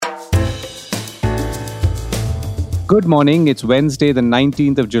Good morning. It's Wednesday, the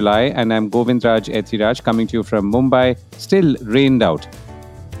 19th of July, and I'm Govindraj Ethiraj coming to you from Mumbai, still rained out.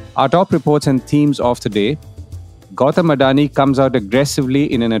 Our top reports and themes of the day. Gautam Adani comes out aggressively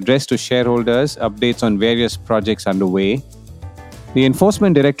in an address to shareholders, updates on various projects underway. The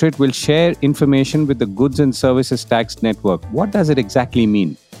Enforcement Directorate will share information with the Goods and Services Tax Network. What does it exactly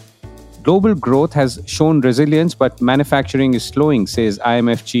mean? Global growth has shown resilience, but manufacturing is slowing, says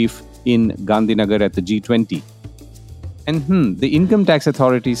IMF chief in Gandhinagar at the G20. And the income tax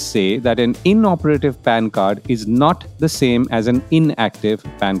authorities say that an inoperative PAN card is not the same as an inactive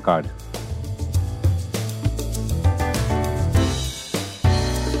PAN card.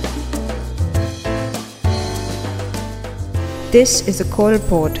 This is a call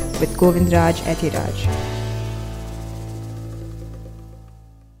report with Govindraj Ethiraj.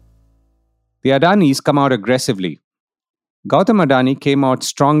 The Adanis come out aggressively. Gautam Adani came out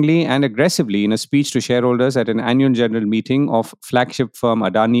strongly and aggressively in a speech to shareholders at an annual general meeting of flagship firm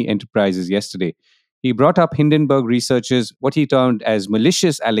Adani Enterprises yesterday. He brought up Hindenburg Research's what he termed as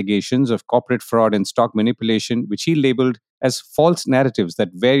malicious allegations of corporate fraud and stock manipulation, which he labeled as false narratives that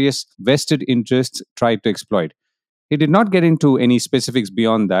various vested interests tried to exploit. He did not get into any specifics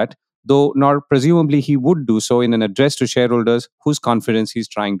beyond that, though nor presumably he would do so in an address to shareholders whose confidence he's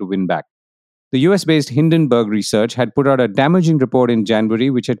trying to win back. The US-based Hindenburg Research had put out a damaging report in January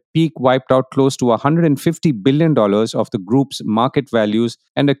which at peak wiped out close to $150 billion of the group's market values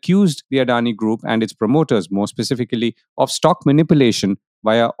and accused the Adani Group and its promoters, more specifically, of stock manipulation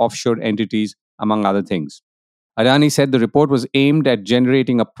via offshore entities, among other things. Adani said the report was aimed at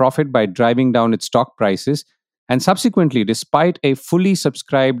generating a profit by driving down its stock prices. And subsequently, despite a fully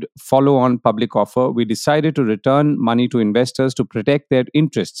subscribed follow-on public offer, we decided to return money to investors to protect their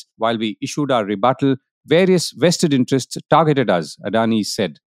interests. While we issued our rebuttal, various vested interests targeted us, Adani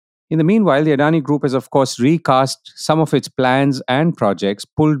said. In the meanwhile, the Adani Group has, of course, recast some of its plans and projects,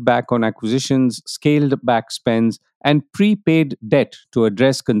 pulled back on acquisitions, scaled back spends, and prepaid debt to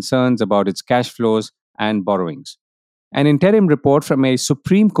address concerns about its cash flows and borrowings. An interim report from a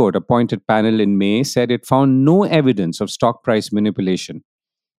Supreme Court appointed panel in May said it found no evidence of stock price manipulation.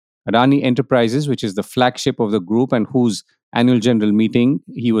 Adani Enterprises, which is the flagship of the group and whose annual general meeting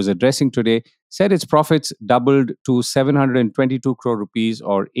he was addressing today, said its profits doubled to 722 crore rupees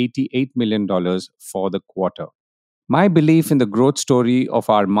or $88 million for the quarter. My belief in the growth story of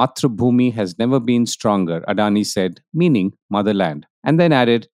our Matrabhumi has never been stronger, Adani said, meaning motherland, and then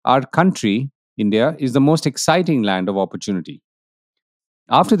added, our country, India, is the most exciting land of opportunity.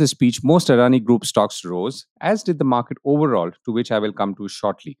 After the speech, most Adani Group stocks rose, as did the market overall, to which I will come to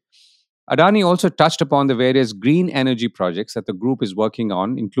shortly. Adani also touched upon the various green energy projects that the group is working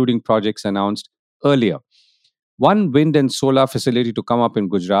on, including projects announced earlier. One wind and solar facility to come up in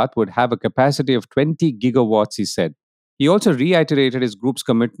Gujarat would have a capacity of 20 gigawatts, he said. He also reiterated his group's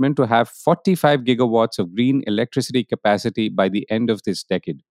commitment to have 45 gigawatts of green electricity capacity by the end of this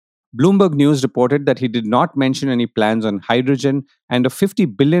decade. Bloomberg News reported that he did not mention any plans on hydrogen, and a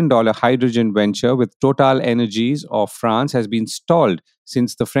 $50 billion hydrogen venture with Total Energies of France has been stalled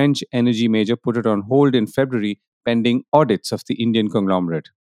since the French energy major put it on hold in February pending audits of the Indian conglomerate.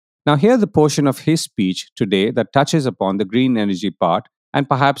 Now, here's the portion of his speech today that touches upon the green energy part and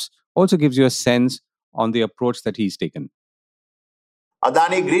perhaps also gives you a sense on the approach that he's taken.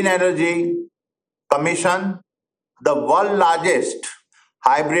 Adani Green Energy commissioned the world's largest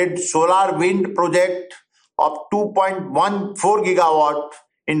hybrid solar wind project of 2.14 gigawatt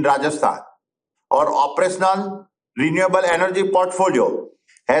in Rajasthan. Our operational renewable energy portfolio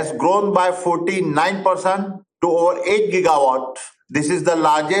has grown by 49% to over 8 gigawatt. This is the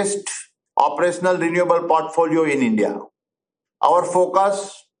largest operational renewable portfolio in India. Our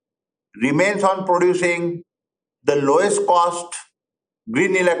focus remains on producing the lowest cost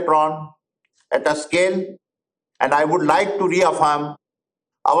green electron at a scale, and I would like to reaffirm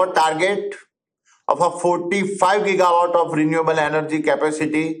our target of a 45 gigawatt of renewable energy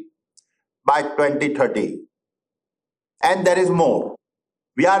capacity by 2030. And there is more.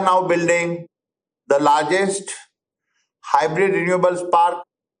 We are now building the largest hybrid renewables park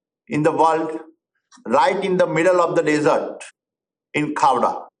in the world right in the middle of the desert in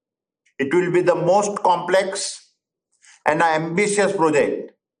Khavda. It will be the most complex and ambitious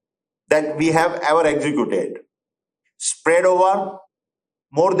project that we have ever executed. Spread over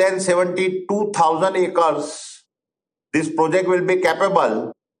more than 72,000 acres, this project will be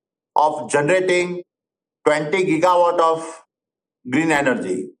capable of generating 20 gigawatt of green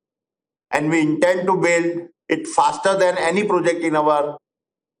energy. And we intend to build it faster than any project in our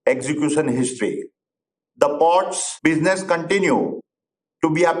execution history. The ports business continue to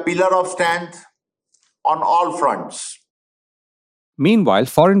be a pillar of strength on all fronts. Meanwhile,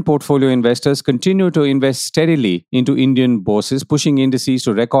 foreign portfolio investors continue to invest steadily into Indian bourses, pushing indices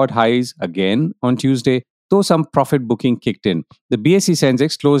to record highs again on Tuesday, though some profit booking kicked in. The BSE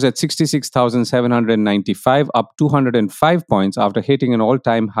Sensex closed at 66,795, up 205 points after hitting an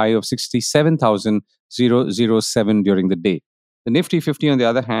all-time high of 67,007 during the day. The Nifty 50, on the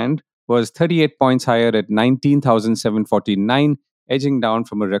other hand, was 38 points higher at 19,749, edging down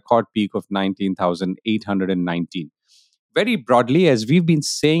from a record peak of 19,819. Very broadly, as we've been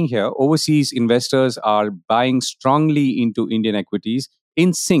saying here, overseas investors are buying strongly into Indian equities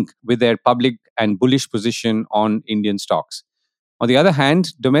in sync with their public and bullish position on Indian stocks. On the other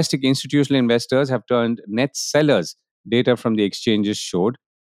hand, domestic institutional investors have turned net sellers, data from the exchanges showed.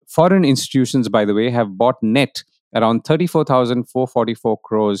 Foreign institutions, by the way, have bought net around 34,444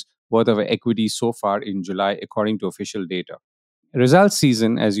 crores worth of equity so far in July, according to official data. Results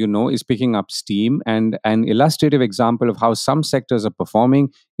season, as you know, is picking up steam, and an illustrative example of how some sectors are performing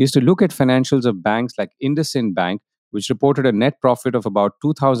is to look at financials of banks like IndusInd Bank, which reported a net profit of about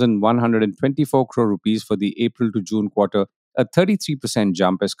 2,124 crore rupees for the April to June quarter, a 33%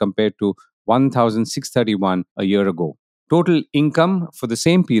 jump as compared to 1,631 a year ago. Total income for the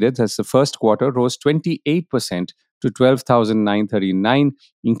same period as the first quarter rose 28% to 12,939,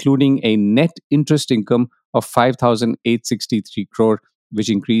 including a net interest income of 5,863 crore, which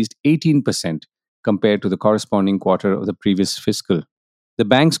increased 18% compared to the corresponding quarter of the previous fiscal. The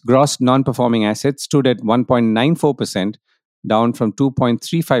bank's gross non-performing assets stood at 1.94%, down from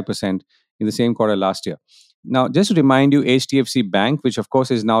 2.35% in the same quarter last year. Now, just to remind you, HDFC Bank, which of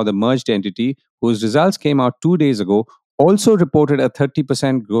course is now the merged entity, whose results came out 2 days ago, also reported a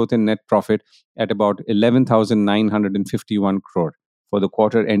 30% growth in net profit at about 11,951 crore for the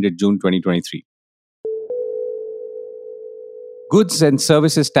quarter ended June 2023. Goods and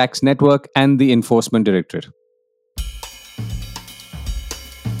Services Tax Network and the Enforcement Directorate.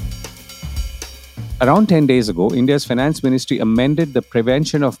 Around 10 days ago, India's Finance Ministry amended the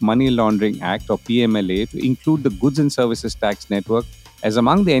Prevention of Money Laundering Act, or PMLA, to include the Goods and Services Tax Network as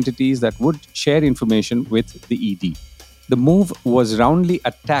among the entities that would share information with the ED. The move was roundly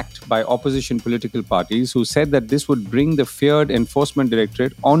attacked by opposition political parties who said that this would bring the feared Enforcement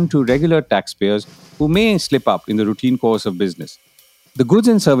Directorate onto regular taxpayers who may slip up in the routine course of business. The Goods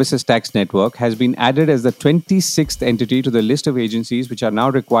and Services Tax Network has been added as the 26th entity to the list of agencies which are now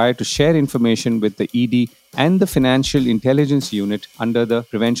required to share information with the ED and the Financial Intelligence Unit under the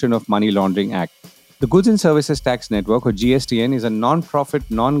Prevention of Money Laundering Act. The Goods and Services Tax Network, or GSTN, is a non-profit,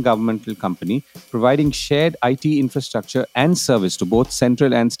 non-governmental company providing shared IT infrastructure and service to both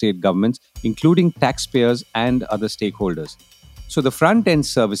central and state governments, including taxpayers and other stakeholders. So the front-end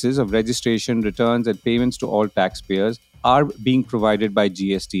services of registration, returns, and payments to all taxpayers are being provided by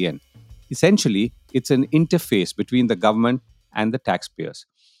GSTN. Essentially, it's an interface between the government and the taxpayers.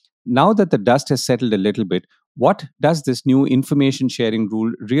 Now that the dust has settled a little bit, what does this new information sharing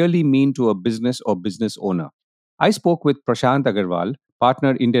rule really mean to a business or business owner? I spoke with Prashant Agarwal,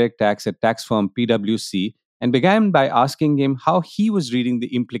 partner indirect tax at tax firm PwC, and began by asking him how he was reading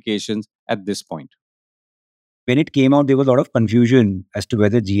the implications at this point. When it came out, there was a lot of confusion as to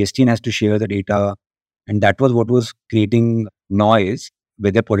whether GSTN has to share the data. And that was what was creating noise,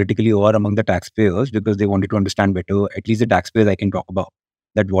 whether politically or among the taxpayers, because they wanted to understand better, at least the taxpayers I can talk about,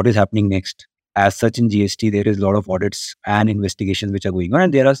 that what is happening next. As such, in GST, there is a lot of audits and investigations which are going on,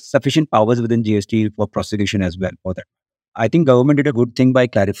 and there are sufficient powers within GST for prosecution as well for that. I think government did a good thing by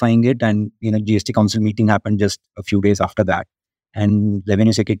clarifying it, and GST Council meeting happened just a few days after that. And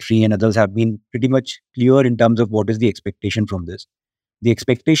Revenue Secretary and others have been pretty much clear in terms of what is the expectation from this. The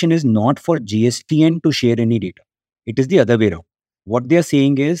expectation is not for GSTN to share any data. It is the other way around. What they are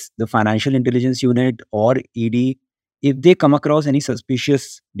saying is the Financial Intelligence Unit or ED, if they come across any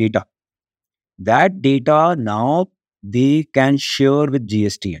suspicious data, that data now they can share with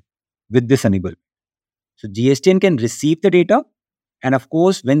GSTN with this enable. So GSTN can receive the data. And of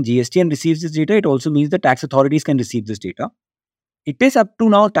course, when GSTN receives this data, it also means the tax authorities can receive this data. It is up to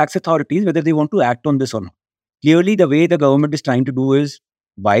now tax authorities whether they want to act on this or not. Clearly, the way the government is trying to do is,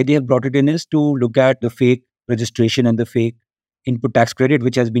 why they have brought it in is to look at the fake registration and the fake input tax credit,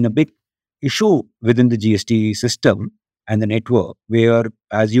 which has been a big issue within the GST system and the network, where,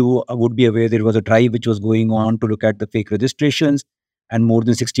 as you would be aware, there was a drive which was going on to look at the fake registrations, and more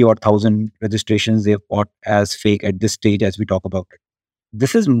than 60,000 registrations they have got as fake at this stage as we talk about it.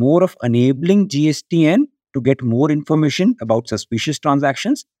 This is more of enabling GSTN to get more information about suspicious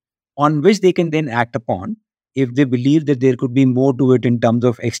transactions on which they can then act upon if they believe that there could be more to it in terms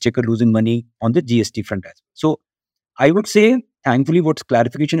of exchequer losing money on the GST front as well. So I would say, thankfully, what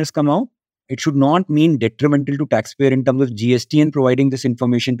clarification has come out, it should not mean detrimental to taxpayer in terms of GST and providing this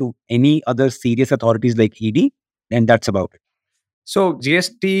information to any other serious authorities like ED, and that's about it. So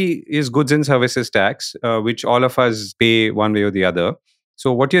GST is goods and services tax, which all of us pay one way or the other.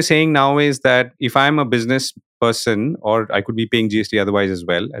 So what you're saying now is that if I'm a business person, or I could be paying GST otherwise as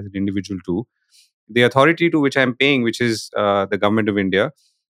well as an individual too, the authority to which I'm paying, which is the government of India,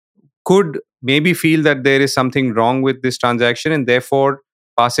 could maybe feel that there is something wrong with this transaction and therefore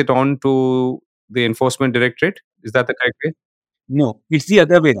pass it on to the enforcement directorate. Is that the correct way? No, it's the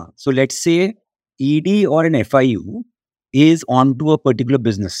other way around. So let's say ED or an FIU is onto a particular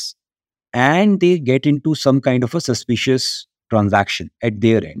business and they get into some kind of a suspicious transaction at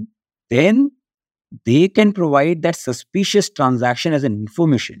their end. Then they can provide that suspicious transaction as an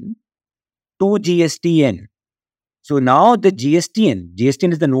information to GSTN. So now the GSTN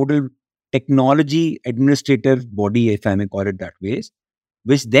is the nodal technology administrative body, if I may call it that way,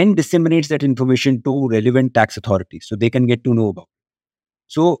 which then disseminates that information to relevant tax authorities so they can get to know about.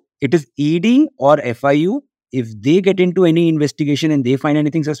 So it is ED or FIU. If they get into any investigation and they find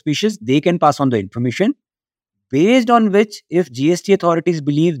anything suspicious, they can pass on the information, based on which, if GST authorities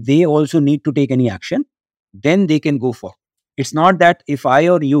believe they also need to take any action, then they can go for. It's not that if I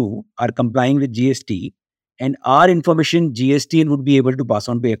or you are complying with GST and our information GST would be able to pass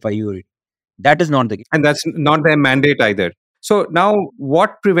on to FIU. That is not the case. And that's not their mandate either. So now,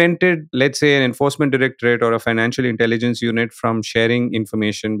 what prevented, let's say, an enforcement directorate or a financial intelligence unit from sharing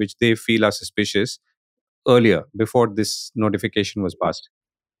information which they feel are suspicious earlier, before this notification was passed?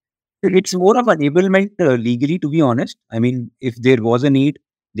 It's more of enablement legally, to be honest. I mean, if there was a need,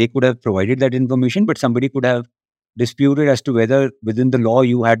 they could have provided that information, but somebody could have disputed as to whether within the law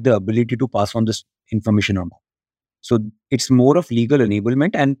you had the ability to pass on this information or not. So it's more of legal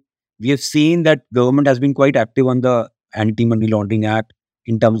enablement. And we have seen that government has been quite active on the Anti-Money Laundering Act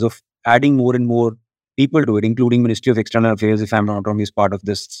in terms of adding more and more people to it, including Ministry of External Affairs, if I'm not wrong, is part of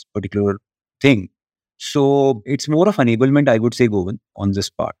this particular thing. So it's more of enablement, I would say, Govind, on this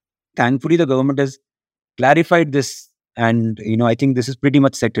part. Thankfully, the government has clarified this, and I think this is pretty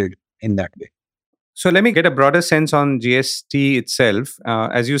much settled in that way. So let me get a broader sense on GST itself.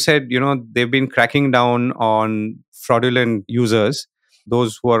 As you said, they've been cracking down on fraudulent users,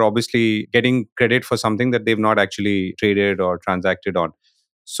 those who are obviously getting credit for something that they've not actually traded or transacted on.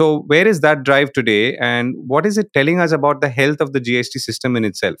 So where is that drive today, and what is it telling us about the health of the GST system in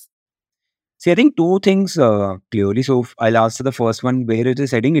itself? See, I think two things clearly. So I'll answer the first one, where it is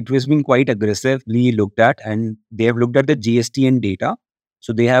heading. It has been quite aggressively looked at, and they have looked at the GSTN data.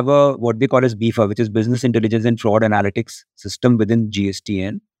 So they have a what they call as BIFA, which is Business Intelligence and Fraud Analytics System within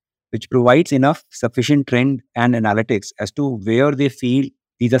GSTN, which provides enough sufficient trend and analytics as to where they feel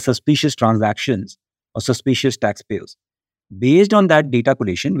these are suspicious transactions or suspicious taxpayers. Based on that data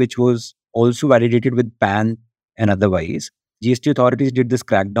collation, which was also validated with PAN and otherwise, GST authorities did this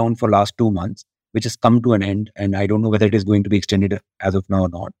crackdown for last 2 months, which has come to an end. And I don't know whether it is going to be extended as of now or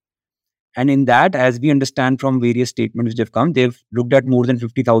not. And in that, as we understand from various statements which have come, they've looked at more than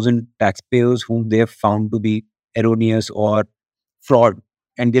 50,000 taxpayers whom they have found to be erroneous or fraud.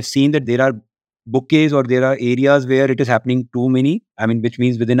 And they've seen that there are bouquets or there are areas where it is happening too many. I mean, which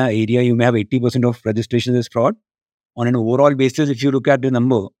means within an area, you may have 80% of registrations as fraud. On an overall basis, if you look at the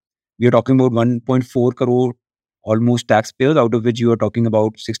number, we are talking about 1.4 crore almost taxpayers, out of which you are talking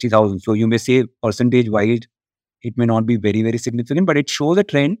about 60,000. So you may say percentage-wise, it may not be very, very significant, but it shows a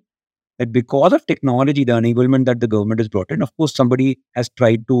trend that because of technology, the enablement that the government has brought in, of course, somebody has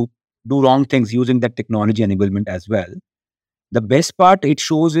tried to do wrong things using that technology enablement as well. The best part it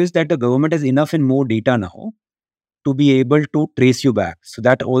shows is that the government has enough and more data now to be able to trace you back. So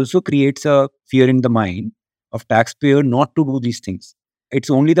that also creates a fear in the mind of taxpayer not to do these things. It's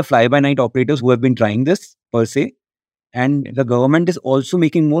only the fly-by-night operators who have been trying this per se. And the government is also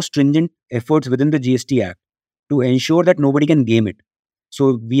making more stringent efforts within the GST Act to ensure that nobody can game it.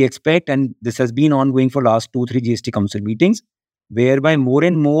 So we expect, and this has been ongoing for last 2-3 GST Council meetings, whereby more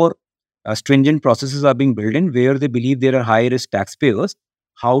and more stringent processes are being built in where they believe there are high-risk taxpayers.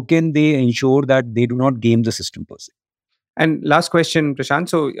 How can they ensure that they do not game the system per se? And last question, Prashant.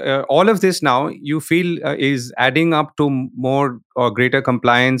 So all of this now, you feel is adding up to more or greater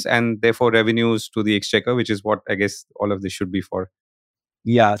compliance and therefore revenues to the exchequer, which is what I guess all of this should be for.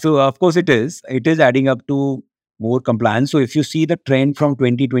 Yeah, so of course it is. It is adding up to more compliance. So if you see the trend from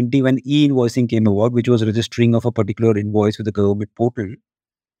 2020 when e-invoicing came about, which was registering of a particular invoice with the government portal,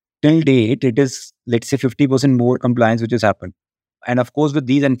 till date, it is, let's say, 50% more compliance which has happened. And of course, with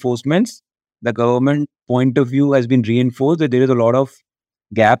these enforcements, the government point of view has been reinforced that there is a lot of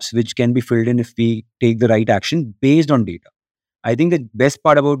gaps which can be filled in if we take the right action based on data. I think the best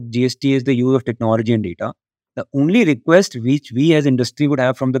part about GST is the use of technology and data. The only request which we as industry would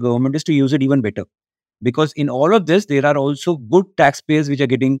have from the government is to use it even better. Because in all of this, there are also good taxpayers which are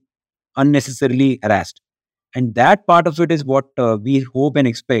getting unnecessarily harassed. And that part of it is what we hope and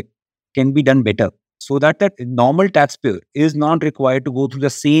expect can be done better. So that that normal taxpayer is not required to go through the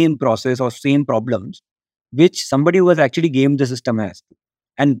same process or same problems which somebody who has actually gamed the system has.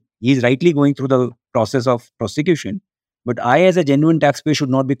 And he's rightly going through the process of prosecution. But I, as a genuine taxpayer, should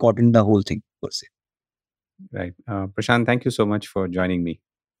not be caught in the whole thing, per se. Right. Prashant, thank you so much for joining me.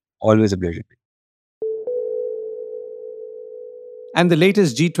 Always a pleasure. And the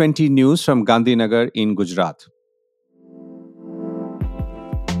latest G20 news from Gandhinagar in Gujarat.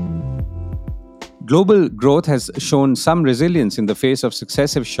 Global growth has shown some resilience in the face of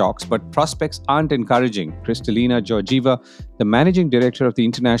successive shocks, but prospects aren't encouraging, Kristalina Georgieva, the managing director of the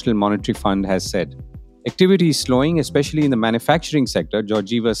International Monetary Fund, has said. Activity is slowing, especially in the manufacturing sector,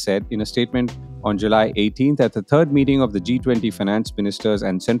 Georgieva said in a statement on July 18th at the third meeting of the G20 finance ministers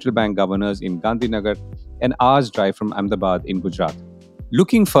and central bank governors in Gandhinagar, an hour's drive from Ahmedabad in Gujarat.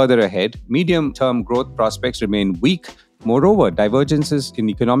 Looking further ahead, medium-term growth prospects remain weak. Moreover, divergences in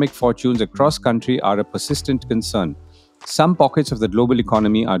economic fortunes across country are a persistent concern. Some pockets of the global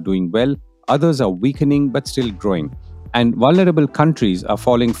economy are doing well, others are weakening but still growing, and vulnerable countries are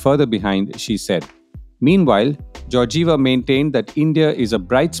falling further behind, she said. Meanwhile, Georgieva maintained that India is a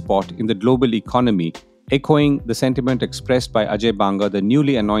bright spot in the global economy, echoing the sentiment expressed by Ajay Banga, the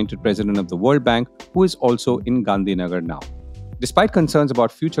newly anointed president of the World Bank, who is also in Gandhinagar now. Despite concerns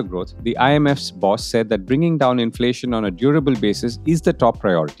about future growth, the IMF's boss said that bringing down inflation on a durable basis is the top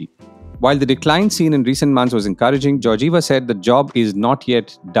priority. While the decline seen in recent months was encouraging, Georgieva said the job is not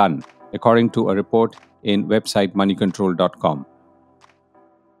yet done, according to a report in website moneycontrol.com.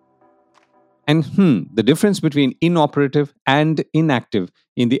 And the difference between inoperative and inactive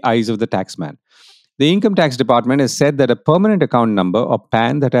in the eyes of the taxman. The Income Tax Department has said that a permanent account number or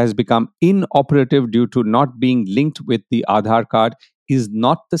PAN that has become inoperative due to not being linked with the Aadhaar card is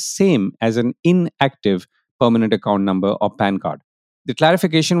not the same as an inactive permanent account number or PAN card. The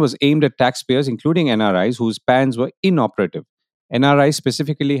clarification was aimed at taxpayers, including NRIs, whose PANs were inoperative. NRIs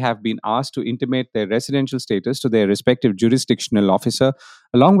specifically have been asked to intimate their residential status to their respective jurisdictional officer,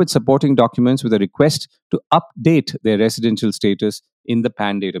 along with supporting documents with a request to update their residential status in the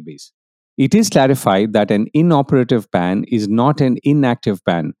PAN database. It is clarified that an inoperative PAN is not an inactive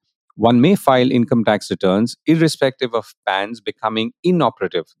PAN. One may file income tax returns irrespective of PANs becoming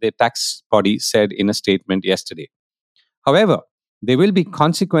inoperative, the tax body said in a statement yesterday. However, there will be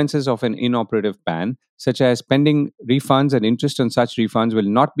consequences of an inoperative PAN, such as pending refunds, and interest on such refunds will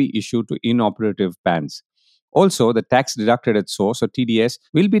not be issued to inoperative PANs. Also, the tax deducted at source, or TDS,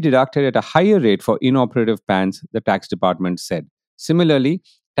 will be deducted at a higher rate for inoperative PANs, the tax department said. Similarly,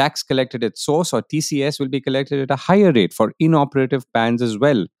 tax collected at source, or TCS, will be collected at a higher rate for inoperative PANs as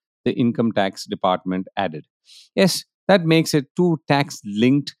well, the Income Tax Department added. Yes, that makes it two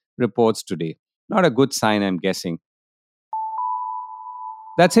tax-linked reports today. Not a good sign, I'm guessing.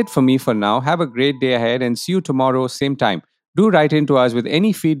 That's it for me for now. Have a great day ahead and see you tomorrow, same time. Do write in to us with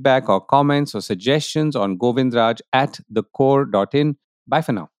any feedback or comments or suggestions on govindraj@thecore.in. Bye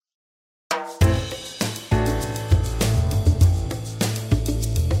for now.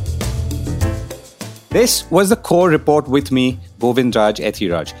 This was the Core Report with me, Govindraj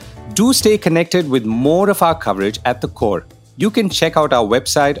Ethiraj. Do stay connected with more of our coverage at The Core. You can check out our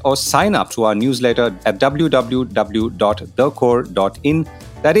website or sign up to our newsletter at www.thecore.in.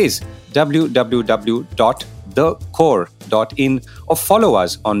 That is www.thecore.in, or follow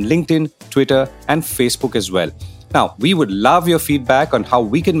us on LinkedIn, Twitter, and Facebook as well. Now, we would love your feedback on how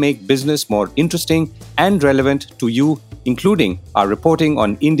we can make business more interesting and relevant to you, including our reporting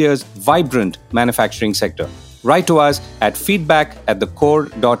on India's vibrant manufacturing sector. Write to us at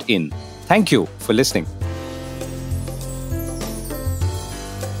feedback@thecore.in. Thank you for listening.